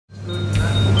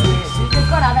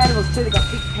too. They've got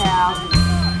big cows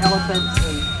and elephants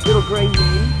and little green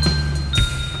men.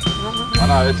 I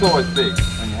know, it's always big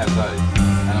when you have those.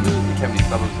 And I mean, you can many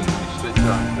suburbs and many streets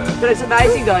around there. But it's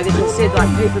amazing though, they just said like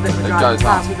people that were driving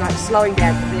past were like slowing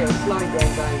down from there and slowing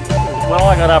down going. When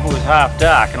I got up it was half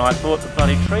dark and I thought the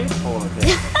bloody trees had fallen down.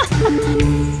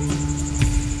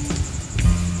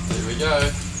 Here we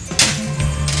go.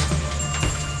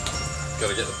 Got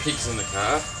to get the pigs in the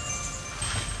car.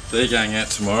 They're going out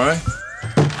tomorrow.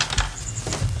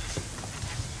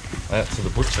 Out to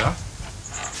the butcher.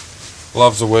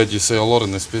 Love's a word you see a lot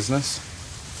in this business.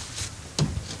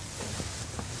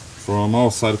 From,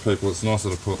 I'll say to people it's nicer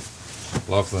to put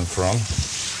love than from.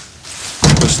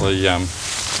 Especially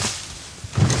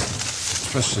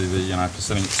the,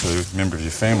 presenting it to a member of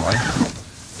your family.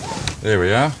 There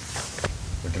we are.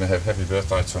 We're going to have happy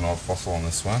birthday to an old fossil on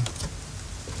this one.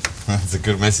 It's a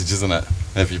good message, isn't it?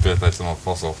 Happy birthday to an old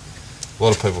fossil. A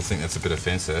lot of people think that's a bit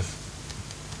offensive,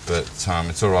 but it's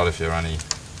alright if you're only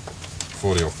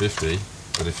 40 or 50,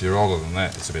 but if you're older than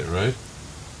that, it's a bit rude.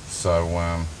 So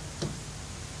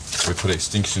we put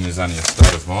extinction is only a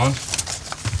state of mind,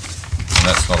 and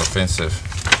that's not offensive.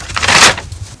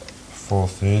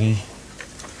 4:30.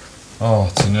 Oh,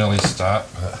 it's an early start,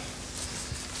 but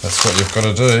that's what you've got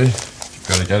to do. You've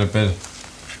got to go to bed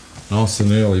nice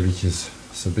and early because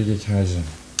it's a big occasion,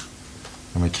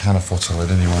 and we can't afford to let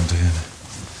anyone down.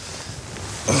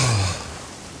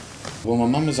 Well, my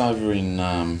mum was over in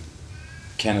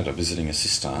Canada visiting her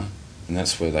sister, and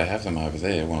that's where they have them over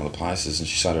there, one of the places, and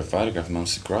she showed her a photograph, and Mum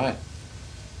said, great.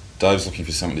 Dave's looking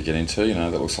for something to get into,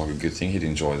 that looks like a good thing, he'd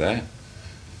enjoy that.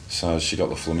 So she got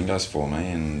the flamingos for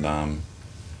me, and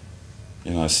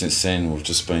since then we've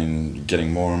just been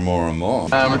getting more and more and more.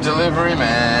 I'm a delivery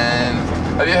man.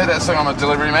 Have you heard that song, I'm a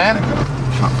delivery man?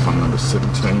 Can't find number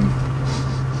 17.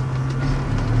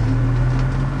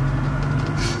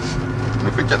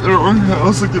 If we get the wrong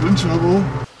house, I get in trouble.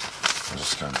 I'll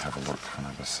just go and have a look for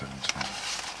number 17.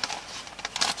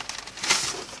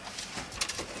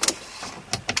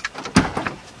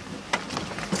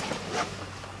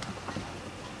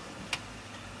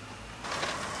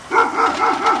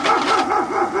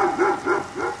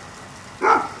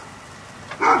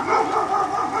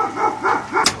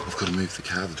 I've got to move the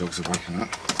car, the dogs are waking up.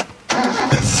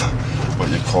 That's what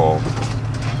you call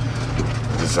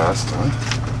a disaster.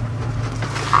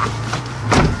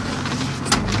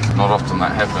 Not often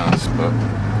that happens, but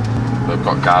they've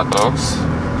got guard dogs,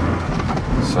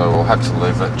 so we'll have to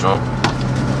leave that job.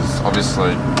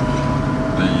 Obviously,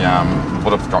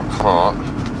 what I've got caught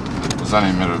was only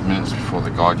a matter of minutes before the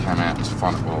guy came out to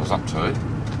find out what I was up to.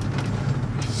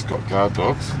 He's got guard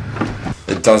dogs.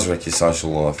 It does wreck your social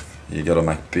life. You got to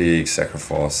make big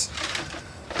sacrifice,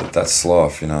 but that's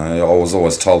life, I was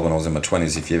always told when I was in my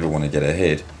 20s, if you ever want to get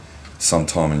ahead,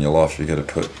 sometime in your life you got to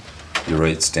put your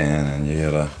eats down and you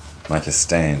got to make a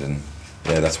stand, and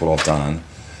yeah, that's what I've done.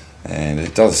 And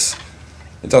it does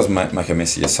make a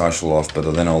mess of your social life, but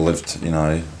then I lived,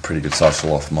 a pretty good social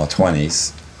life in my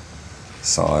 20s,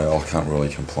 so I can't really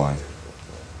complain.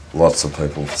 Lots of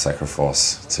people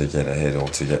sacrifice to get ahead or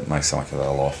to make something of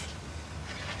their life.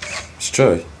 It's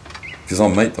true, because I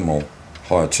meet them all.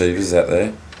 High achievers out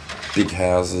there, big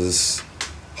houses,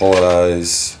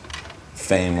 holidays,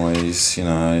 families,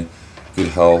 good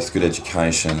health, good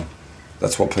education.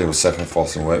 That's what people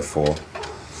sacrifice and work for.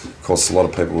 Of course, a lot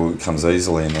of people, it comes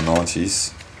easily in the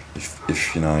 90s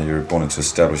if you're born into an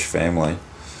established family.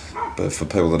 But for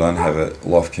people that don't have it,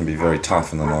 life can be very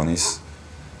tough in the 90s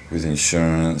with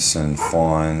insurance and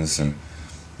fines and,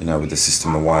 with the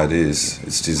system the way it is.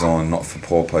 It's designed not for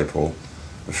poor people,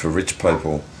 but for rich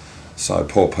people. So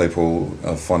poor people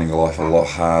are finding life a lot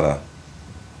harder.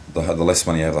 The less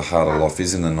money you have, the harder life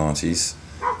is in the 90s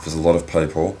for a lot of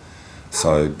people.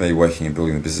 So me working and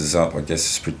building the business up, I guess,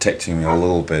 is protecting me a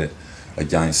little bit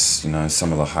against,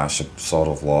 some of the harsher side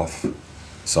of life.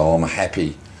 So I'm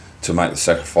happy to make the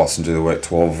sacrifice and do the work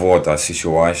to avoid those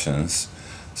situations.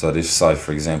 So that if, say,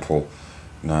 for example,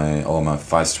 I'm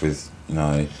faced with,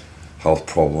 health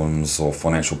problems or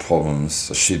financial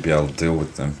problems, I should be able to deal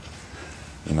with them,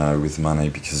 with money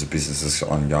because the business is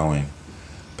ongoing.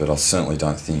 But I certainly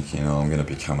don't think, I'm going to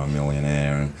become a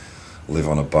millionaire and live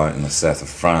on a boat in the south of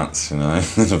France, in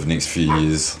the next few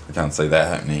years. I can't see that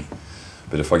happening.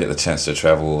 But if I get the chance to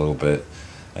travel a little bit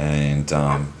and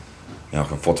I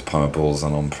can afford to pay my bills,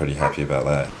 then I'm pretty happy about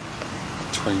that.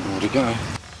 20 more to go.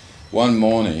 One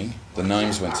morning, the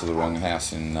names went to the wrong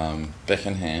house in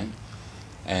Beckenham,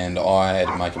 and I had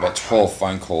to make about 12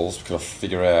 phone calls because I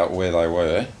figure out where they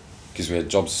were, because we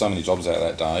had so many jobs out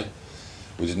that day.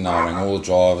 We didn't know, I rang all the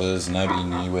drivers, nobody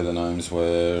knew where the gnomes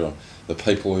were, or the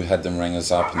people who had them rang us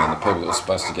up, and then the people that were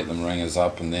supposed to get them rang us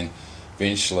up, and then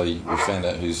eventually we found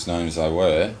out whose gnomes they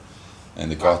were, and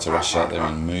the guy had to rush out there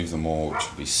and move them all, which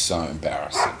would be so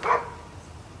embarrassing.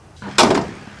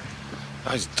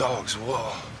 Those dogs,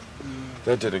 whoa.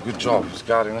 They did a good job of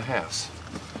guarding the house,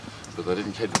 but they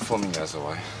didn't keep the flamingos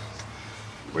away.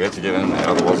 We had to get in there,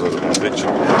 otherwise it was a big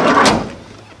job.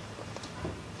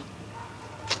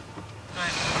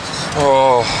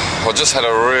 Oh, I just had a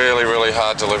really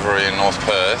hard delivery in North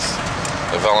Perth.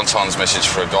 A Valentine's message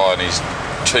for a guy and his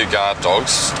 2 guard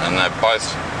dogs, and they both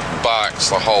barked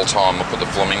the whole time I put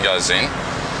the flamingos in.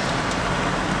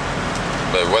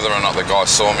 But whether or not the guy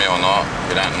saw me or not,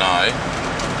 we don't know.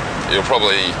 He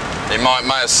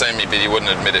may have seen me, but he wouldn't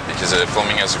admit it because the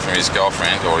flamingos are from his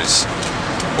girlfriend or his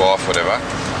wife, whatever.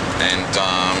 And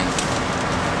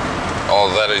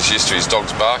that is used to his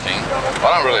dogs barking.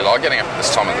 I don't really like getting up at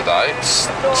this time of the day. It's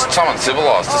time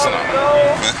uncivilised, isn't it?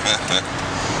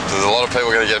 There's a lot of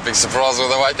people going to get a big surprise when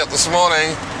they wake up this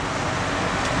morning.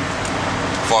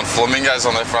 Find flamingos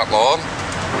on their front lawn.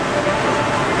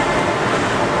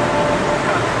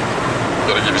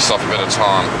 Got to give yourself a bit of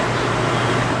time.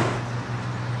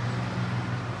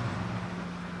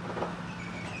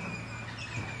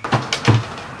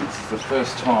 This is the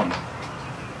first time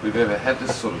we've ever had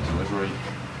this sort of delivery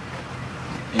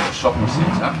in a shopping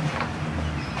centre.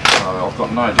 So I've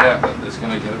got no doubt that there's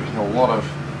going to get a lot of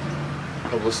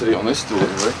publicity on this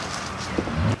delivery.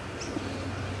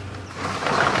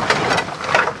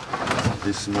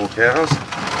 There's some more cows.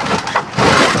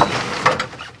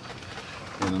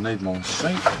 And I need more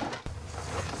sheep.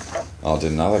 I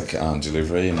did another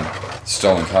delivery and a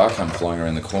stolen car came flying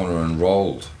around the corner and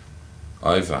rolled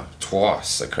over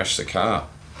twice. They crashed the car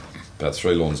about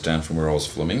 3 lawns down from where I was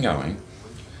flamingoing,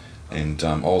 and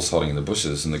I was hiding in the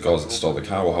bushes, and the guys that stole the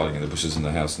car were hiding in the bushes in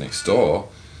the house next door,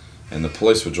 and the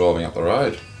police were driving up the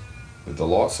road with the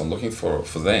lights on looking for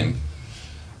them,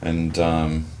 and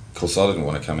of course I didn't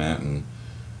want to come out and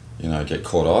get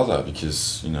caught either,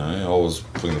 because I was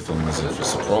putting the flamingos in for a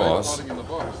surprise,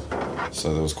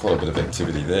 so there was quite a bit of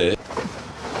activity there.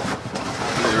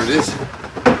 There it is.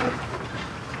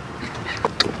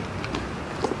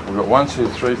 We've got 1, 2,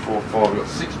 3, 4, 5. We've got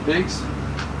 6 pigs.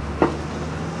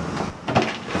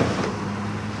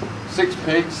 6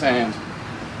 pigs and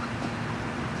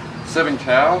 7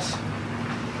 cows.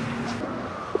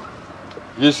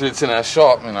 Usually it's in our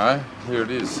shop, Here it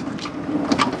is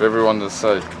for everyone to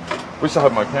see. Wish I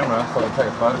had my camera so I could take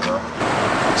a photograph.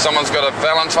 Someone's got a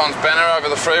Valentine's banner over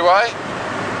the freeway.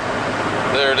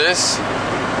 There it is.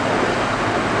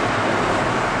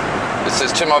 It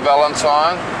says, "To my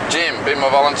Valentine, Jim, be my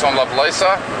Valentine, love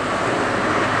Lisa."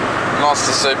 Nice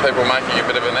to see people making a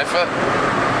bit of an effort.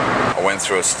 I went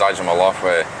through a stage of my life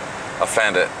where I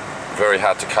found it very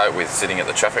hard to cope with sitting at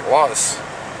the traffic lights.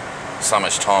 So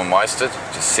much time wasted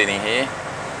just sitting here,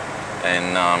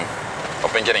 and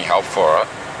I've been getting help for it.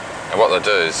 And what they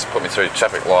do is put me through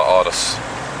traffic light-itis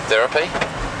therapy,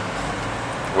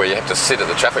 where you have to sit at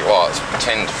the traffic lights,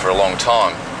 pretend for a long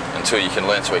time until you can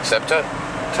learn to accept it.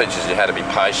 Teaches you how to be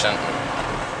patient,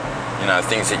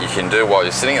 things that you can do while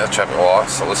you're sitting at the traffic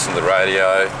lights. So listen to the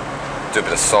radio, do a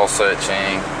bit of soul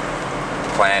searching,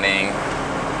 planning,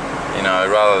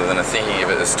 rather than thinking of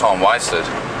it as time wasted.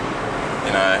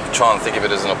 Try and think of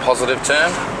it as in a positive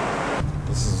term.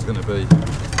 This is going to be,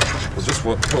 we'll just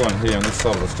put on here on this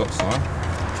side of the stop sign.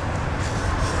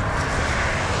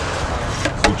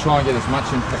 So we'll try and get as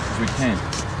much impact as we can.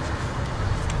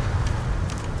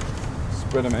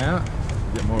 Spread them out,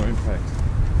 get more impact.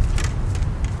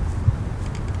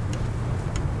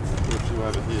 Put a few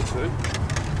over here too.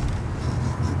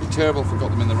 It'd be terrible if we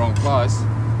got them in the wrong place.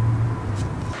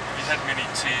 Have you had many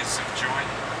tears of joy?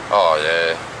 Oh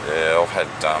yeah, I've had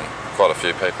quite a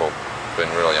few people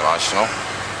been really emotional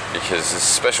because it's a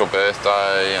special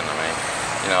birthday, and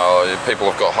people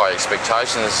have got high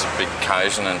expectations. It's a big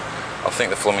occasion, and I think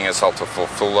the flamingos help to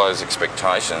fulfil those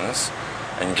expectations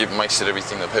and makes it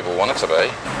everything that people want it to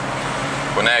be.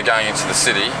 We're now going into the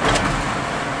city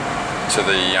to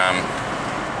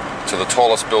the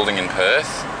tallest building in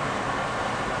Perth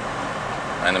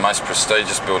and the most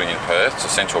prestigious building in Perth, to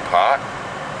Central Park.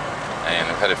 And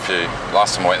I've had a few,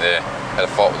 last time I went there, had a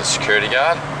fight with the security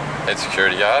guard, head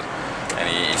security guard, and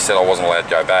he said I wasn't allowed to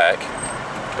go back,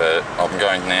 but I'm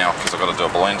going now because I've got to do a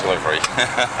balloon delivery. And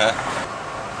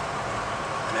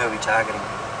who are we targeting?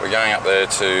 We're going up there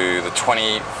to the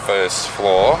 21st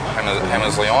floor,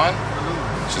 Hammersley Iron,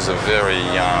 which is a very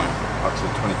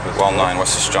well-known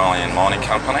West Australian mining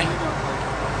company.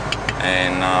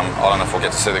 And I don't know if we'll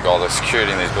get to see the guy. The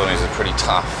security in these buildings is pretty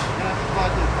tough.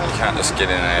 You can't just get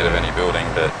in and out of any building,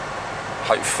 but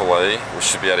hopefully we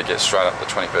should be able to get straight up the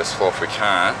 21st floor. If we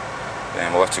can't,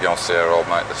 then we'll have to go and see our old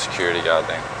mate, the security guard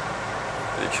then.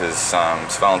 Because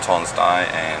it's Valentine's Day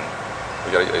and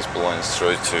we've got to get these balloons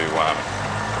through to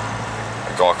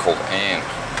a guy called Anne,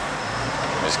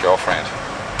 his girlfriend.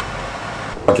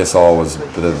 I guess I was a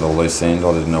bit of the loose end.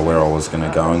 I didn't know where I was going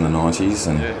to go in the 90s,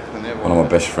 and one of my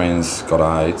best friends got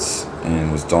AIDS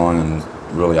and was dying and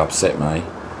really upset me,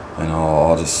 and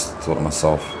I just thought to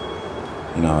myself,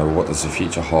 you know, what does the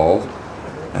future hold?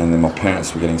 And then my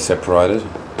parents were getting separated,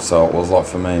 so it was like,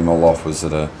 for me, my life was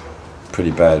at a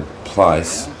pretty bad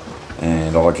place,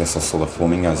 and I guess I saw the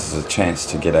Flamingos as a chance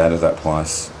to get out of that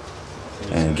place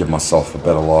and give myself a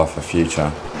better life, a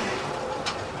future.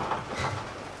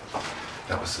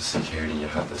 That was the security you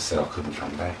had that said I couldn't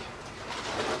come back.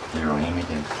 Here I am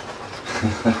again.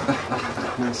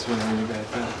 That's really bad.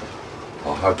 I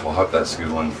hope that's a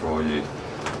good one for all you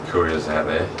couriers out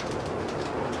there.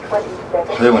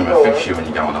 Feeling affects you when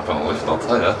you're going up on a lift, I'll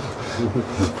tell you.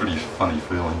 It's a pretty funny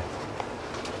feeling.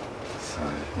 So,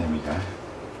 there we go.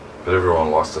 But everyone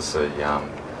likes to see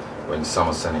when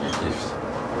someone's sending a gift.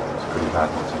 It's pretty hard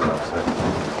not to get upset.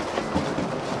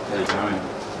 How you going?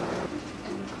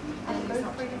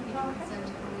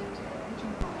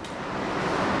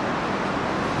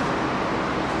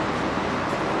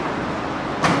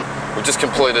 We've just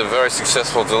completed a very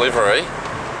successful delivery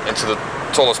into the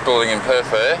tallest building in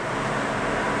Perth there.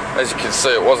 As you can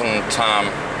see, it wasn't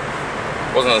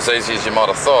as easy as you might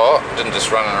have thought. It didn't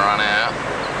just run in and run out.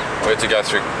 We had to go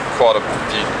through quite a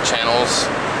few channels.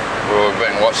 We were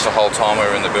being watched the whole time we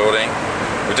were in the building.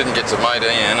 We didn't get to meet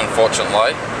Ian,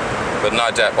 unfortunately, but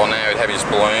no doubt by now he'd have his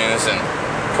balloons and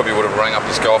probably would have rang up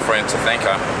his girlfriend to thank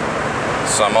her.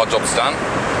 So my job's done.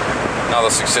 Another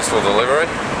successful delivery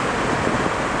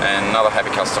and another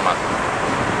happy customer.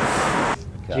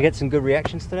 Did you get some good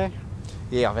reactions today?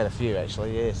 Yeah, I've had a few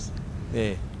actually, yes.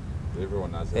 Yeah.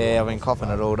 Everyone knows. Yeah, I've been coughing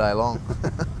it all day long.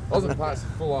 Wasn't passed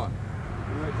full on.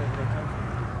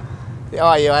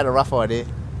 Oh yeah, I had a rough idea.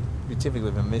 We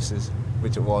typically have misses,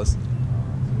 which it was.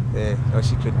 Yeah, oh,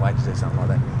 she couldn't wait to do something like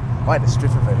that. I had a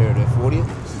stripper for her at her 40th.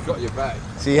 She's got your back.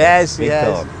 She has, she Big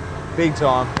has. time. Big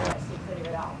time.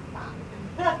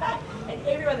 And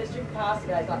everyone that's driven past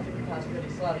today is like driven past really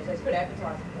slowly, so it's good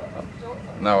advertising.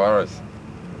 No worries.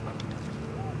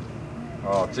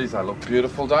 Oh, geez, they look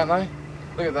beautiful, don't they?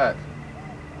 Look at that.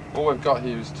 All we've got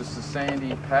here is just a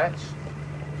sandy patch.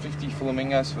 50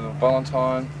 flamingos for the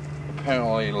Valentine.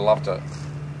 Apparently he loved it.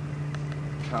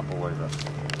 Can't believe it.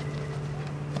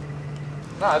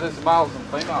 No, there's males and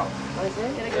females. Oh, is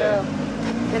there? Get a girl.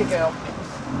 Yeah. Get a girl.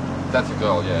 That's a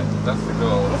girl, yeah. That's the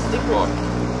girl. What's the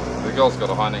difference? The girl's got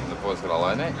a high neck and the boy's got a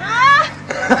low neck.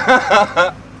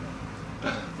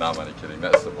 No, I'm only kidding.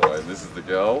 That's the boy. This is the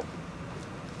girl.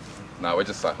 No, we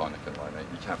just say high neck and low neck.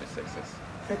 You can't be sexist.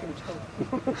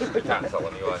 You can't tell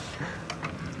anyway.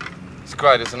 It's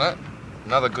great, isn't it?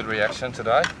 Another good reaction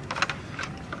today.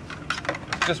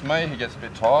 It's just me who gets a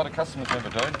bit tired. The customers never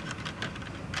do.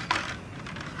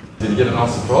 Did you get a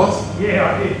nice surprise?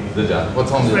 Yeah, I did. Did you? What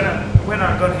time did you? When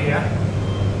I got here,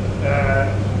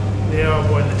 the old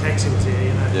boy in the taxi was here,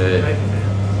 you know.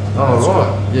 Yeah. Oh,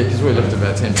 right. Yeah, because we left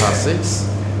about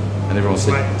 6:10, and everyone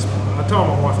said... I told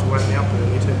my wife to wake me up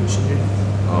early too, but she didn't.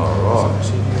 Oh, right. So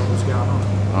she knew what was going on.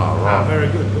 Oh, right. Very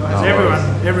good, guys. Oh,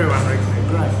 everyone reckoned it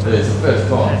great. Yeah, it's the first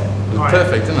time. Yeah. It's Oh,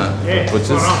 perfect, isn't it? Yeah, Which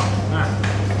spot is, on. No.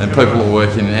 and people are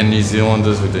working, and New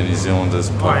Zealanders, we do New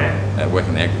Zealanders work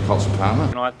in the agriculture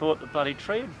department. And I thought the bloody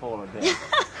tree had fallen down.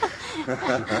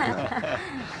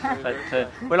 But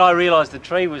when I realised the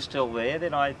tree was still there,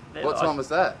 then What time was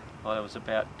that? Well, it was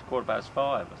about 5:15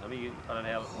 or something. I don't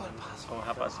know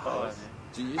how, 5:30.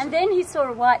 And then he saw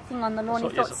a white thing on the lawn. He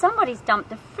thought, yes. somebody's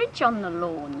dumped a fridge on the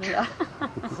lawn. You know?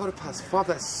 5:15,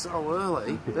 that's so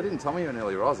early. They didn't tell me you're an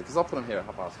early riser, because I put them here at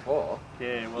 4:30.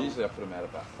 Yeah, well, Usually I put them out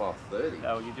about 5:30.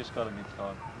 no, you just got them in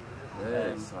time.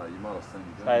 Yeah, so you might have seen me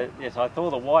So, doing yes, I saw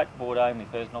the whiteboard only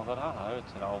first, and I thought, oh,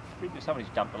 it's an old fridge. Somebody's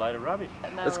dumped a load of rubbish.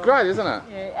 It's great, isn't it?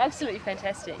 Yeah, absolutely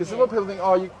fantastic. Because a lot of people think,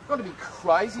 oh, you've got to be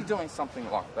crazy doing something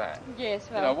like that. Yes,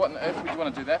 well. You know, what on earth would you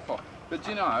want to do that for? But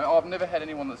you know, I've never had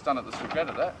anyone that's done it that's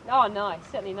regretted it. Oh no,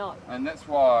 certainly not. And that's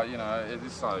why, you know, it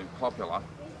is so popular.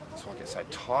 That's why I get so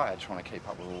tired trying to keep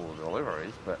up with all the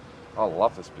deliveries, but I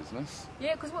love this business.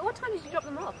 Yeah, because what time did you drop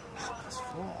them off? It's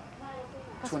 4.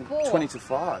 4. 20 to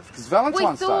 5. Because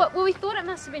Valentine's Day. Well, we thought it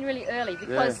must have been really early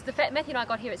because the fact Matthew and I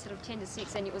got here at sort of 10 to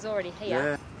 6 and it was already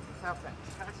here. Yeah. How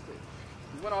fantastic.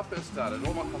 When I first started,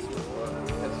 all my customers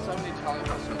had so many Italian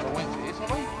customers. I went to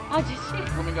Italy. Oh, did you?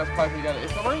 Flamingos pay for you to go to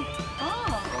Italy. Oh.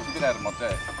 I was a bit out of my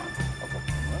depth. I've got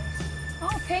some worse.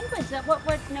 Oh, penguins.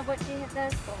 What do you have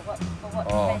those for? For what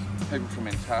Oh, people from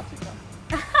Antarctica.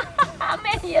 How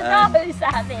many of those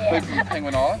are there? People from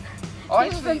Penguin Island.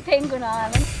 People from Penguin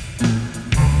Island.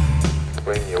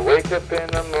 When you wake up in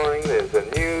the morning, there's a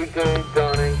new day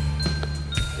dawning.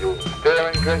 You'll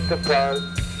stare in great surprise.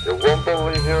 You won't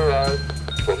believe your eyes.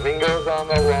 Flamingos on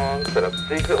the lawn, set up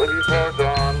secretly before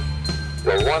dawn.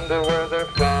 You'll wonder where they're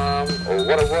from, or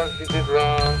what it was you did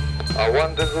wrong. I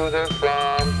wonder who they're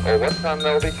from, or what time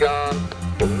they'll be gone.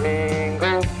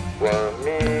 Flamingos,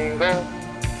 flamingos,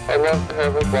 I love to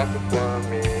have a flock of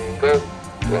flamingos.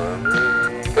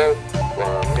 Flamingos,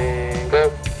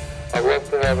 flamingos, I love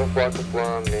to have a flock of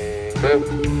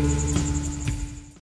flamingos.